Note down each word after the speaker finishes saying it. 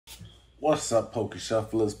What's up, Poke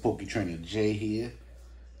Shufflers? Poketrainer here.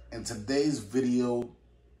 And today's video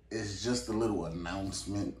is just a little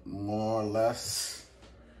announcement, more or less.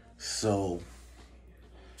 So,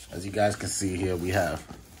 as you guys can see here, we have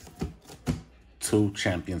 2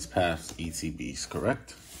 Champions Pass ETBs,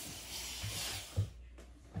 correct?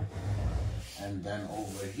 And then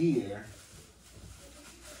over here,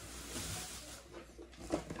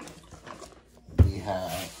 we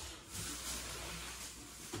have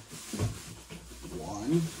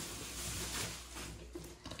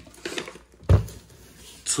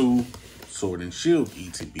 2 Sword and Shield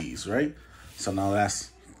ETBs, right? So now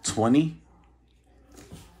that's 20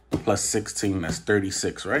 plus 16, that's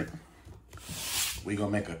 36, right? We're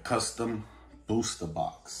gonna make a custom booster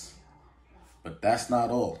box. But that's not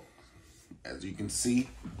all. As you can see,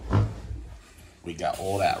 we got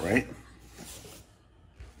all that, right?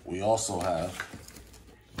 We also have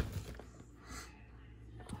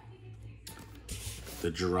the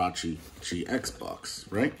Jirachi GX box,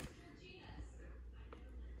 right?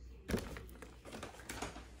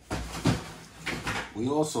 We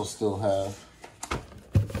also still have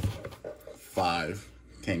 5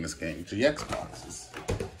 Kangaskhan GX boxes.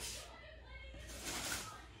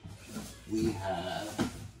 We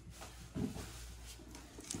have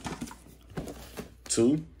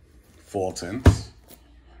 2 Fultons.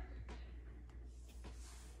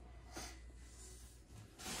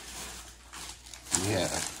 We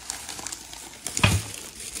have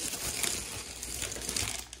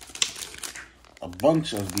a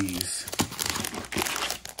bunch of these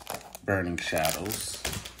Burning Shadows.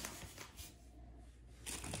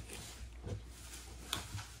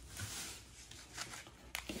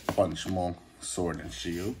 Bunch more Sword and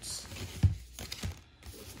Shields.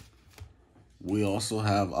 We also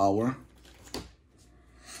have our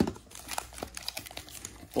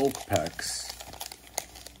bulk packs.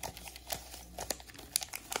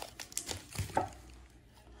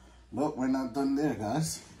 But we're not done there,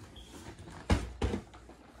 guys.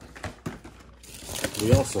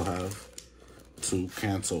 We also have 2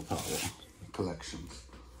 Kanto Power collections.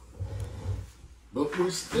 But we're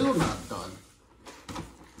still not done.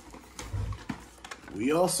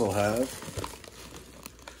 We also have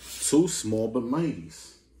 2 Small But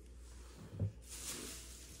Mighties.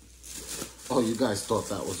 Oh, you guys thought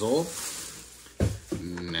that was all?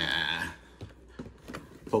 Nah.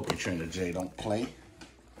 Poketrainer J don't play.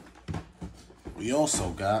 We also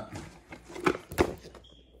got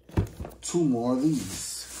 2 more of these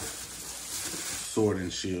Sword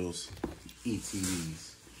and Shields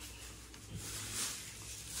ETBs.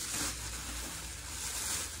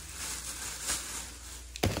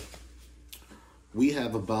 We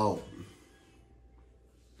have about,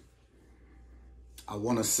 I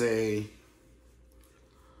want to say,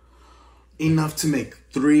 enough to make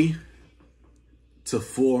 3 to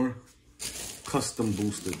 4 custom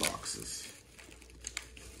booster boxes.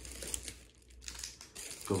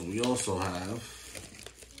 Because we also have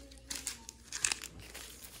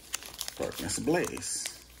Darknessablaze.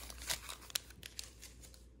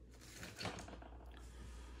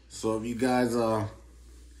 So if you guys are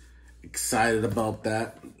excited about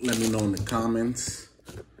that, let me know in the comments.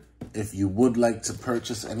 If you would like to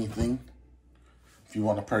purchase anything, if you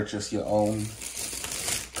want to purchase your own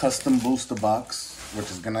custom booster box, which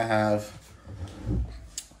is going to have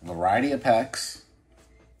a variety of packs,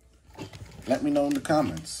 let me know in the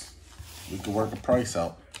comments. We can work a price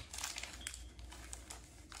out.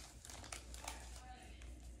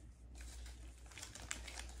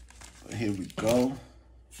 Here we go.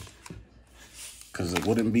 Because it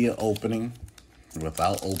wouldn't be an opening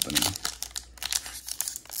without opening.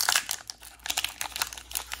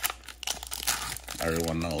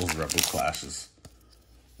 Everyone knows Rebel Clash is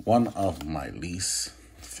one of my least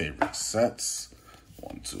favorite sets.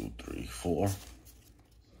 1, 2, 3, 4.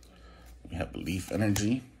 We have Leaf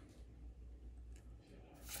Energy,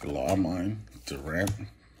 Glarmine, Durant,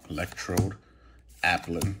 Electrode,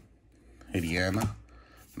 Applin, Hidiana,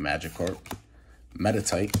 Magikarp,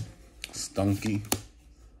 Meditite, Stunky,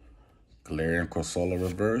 Galarian Corsola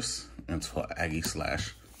Reverse, into Aggie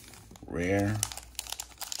Slash Rare.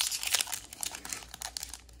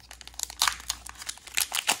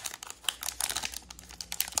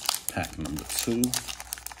 Pack number 2.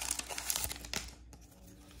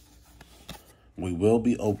 We will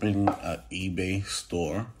be opening an eBay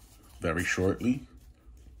store very shortly.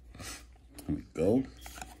 Here we go.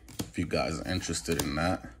 If you guys are interested in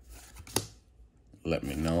that, let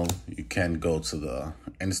me know. You can go to the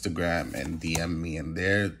Instagram and DM me in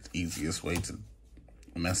there. It's the easiest way to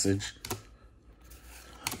message.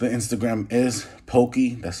 The Instagram is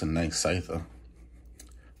Pokey, that's a nice Scyther,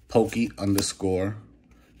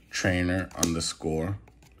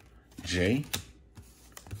 Poke_trainer_J.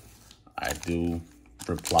 I do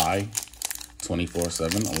reply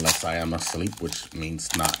 24/7 unless I am asleep, which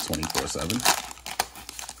means not 24/7.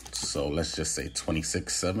 So let's just say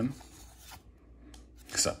 26/7,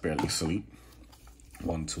 because I barely sleep.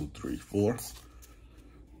 1, 2, 3, 4.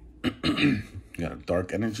 Got a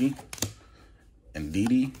Dark Energy,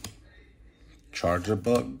 Indeedee, Charger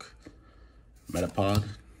Bug,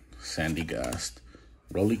 Metapod, Sandygast,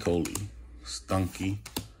 Roly-Poly, Stunky,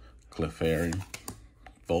 Clefairy,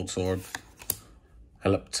 Voltorb,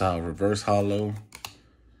 Helioptile Reverse Hollow,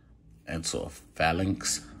 and so a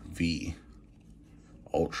Phalanx V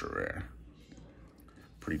Ultra Rare.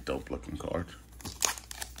 Pretty dope looking card.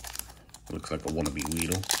 Looks like a wannabe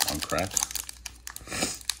Weedle on crack.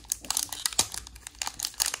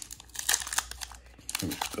 Here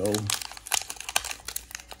we go.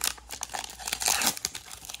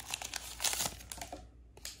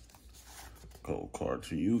 Gold card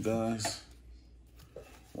to you guys.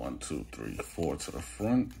 1, 2, 3, 4 to the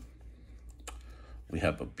front. We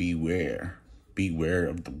have a Beware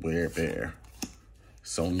of the Werebear,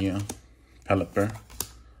 Sonia, Pelipper,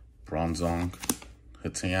 Bronzong,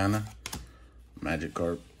 Hitiana,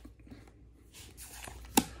 Magikarp,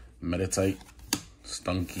 Meditite,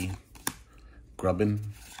 Stunky,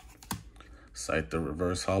 Grubbin, Scyther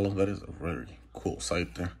Reverse Hollow. That is a very cool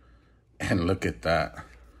Scyther. And look at that,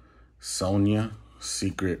 Sonia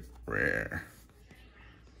Secret Rare.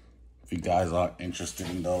 If you guys are interested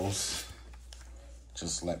in those,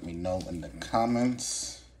 just let me know in the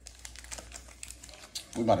comments.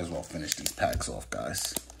 We might as well finish these packs off,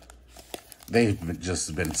 guys. They've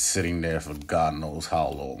just been sitting there for God knows how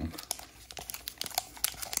long.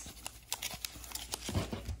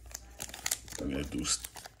 I'm gonna do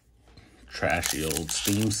trashy old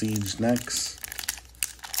Steam Siege next.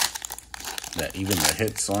 That even the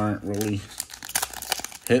hits aren't really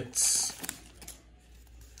hits.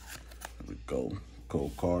 There we go.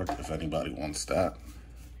 Gold card if anybody wants that.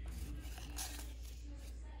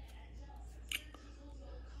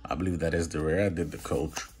 I believe that is the rare. I did the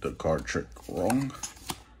card trick wrong.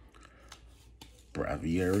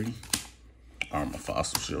 Braviary, Armor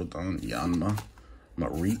Fossil Shieldon, Yanma,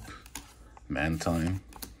 Mareep, Mantine,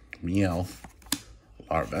 Meowth,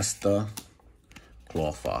 Larvesta,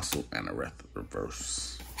 Claw Fossil, and a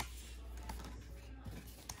Reverse.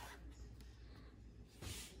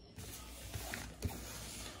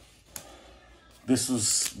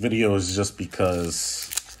 This video is just because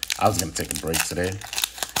I was gonna take a break today.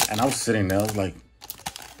 And I was sitting there, I was like,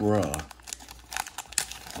 bruh,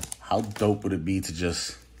 how dope would it be to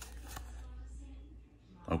just,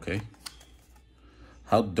 okay.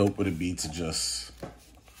 How dope would it be to just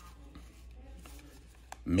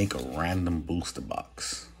make a random booster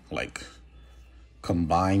box? Like,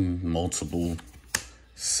 combine multiple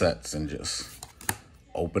sets and just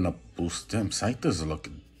open up booster. Damn, Scythers are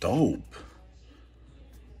looking dope.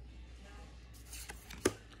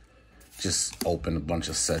 Just open a bunch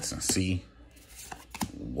of sets and see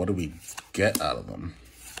what do we get out of them.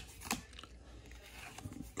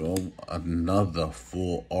 Go another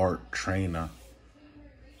full art trainer.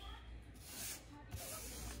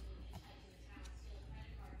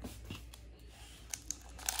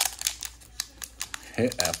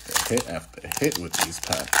 Hit after hit after hit with these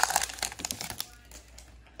packs.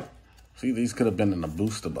 See, these could have been in a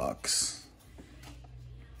booster box.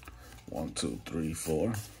 1, 2, 3,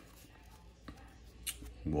 4.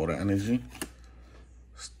 Water Energy,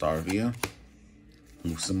 Starvia,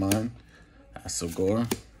 Lucamine, Asogora,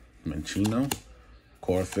 Minchino,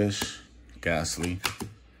 Corfish, Ghastly,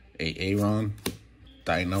 Aaron,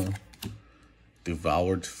 Dino,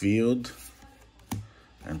 Devoured Field,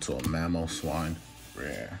 and to a Mamoswine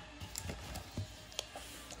Rare.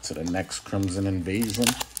 To the next Crimson Invasion.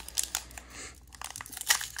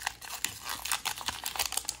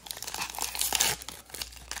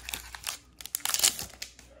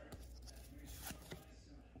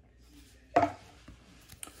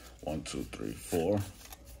 One, two, three, 4.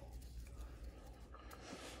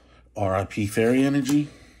 RIP Fairy Energy,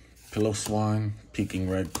 Piloswine, Peking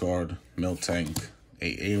Red Card, Miltank,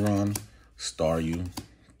 Aaron, Staryu,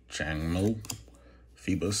 Changmo,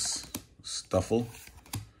 Phoebus, Stuffle,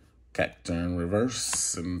 Cacturn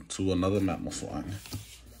Reverse, and to another Mamoswine.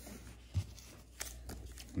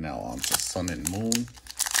 Now on to Sun and Moon.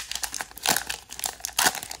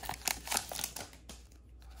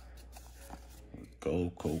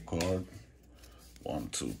 Go, code card. 1,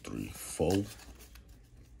 2, 3, 4. We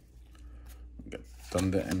got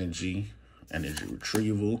Thunder Energy, Energy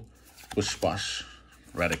Retrieval, Push Splash,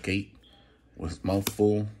 Eradicate, with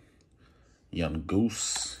Mouthful, Young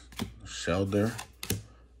Goose, Shelder,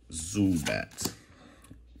 Zubat,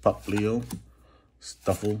 Puplio,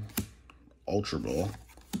 Stuffle, Ultra Ball,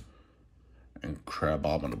 and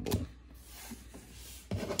Crabominable.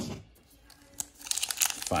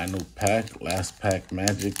 Final pack, last pack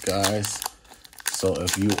magic, guys. So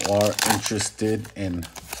if you are interested in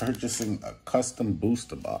purchasing a custom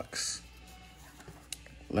booster box,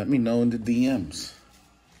 let me know in the DMs.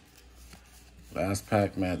 Last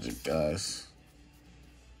pack magic, guys.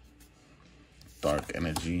 Dark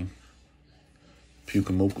Energy,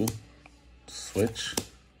 Pukamuku, Switch,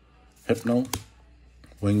 Hypno,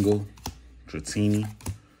 Wingull, Dratini,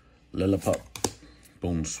 Lillipup,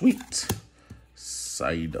 Boom Sweet,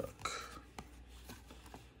 Psyduck,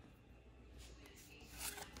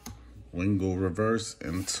 Wingull reverse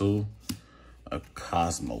into a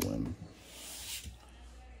Cosmoem.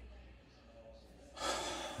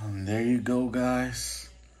 And there you go, guys.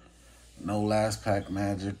 No last pack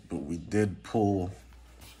magic, but we did pull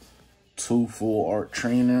 2 full art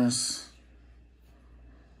trainers.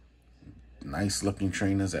 Nice looking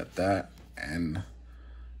trainers at that, and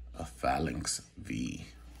a Phalanx V.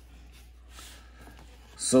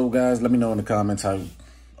 So guys, let me know in the comments, are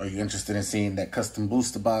you interested in seeing that custom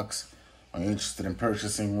booster box? Are you interested in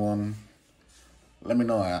purchasing one? Let me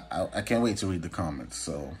know. I can't wait to read the comments.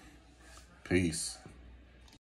 So, peace.